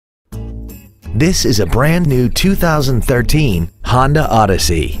This is a brand new 2013 Honda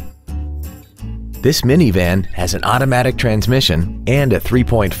Odyssey. This minivan has an automatic transmission and a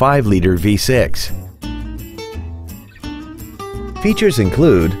 3.5-liter V6. Features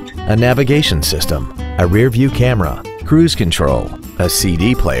include a navigation system, a rear-view camera, cruise control, a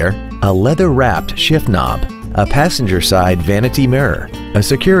CD player, a leather-wrapped shift knob, a passenger-side vanity mirror, a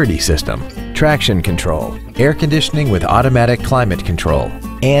security system, traction control, air conditioning with automatic climate control,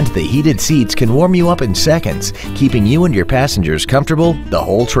 and the heated seats can warm you up in seconds, keeping you and your passengers comfortable the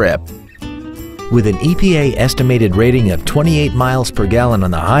whole trip. With an EPA estimated rating of 28 miles per gallon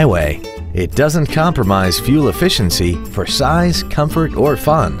on the highway, it doesn't compromise fuel efficiency for size, comfort, or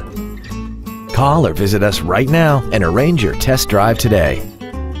fun. Call or visit us right now and arrange your test drive today.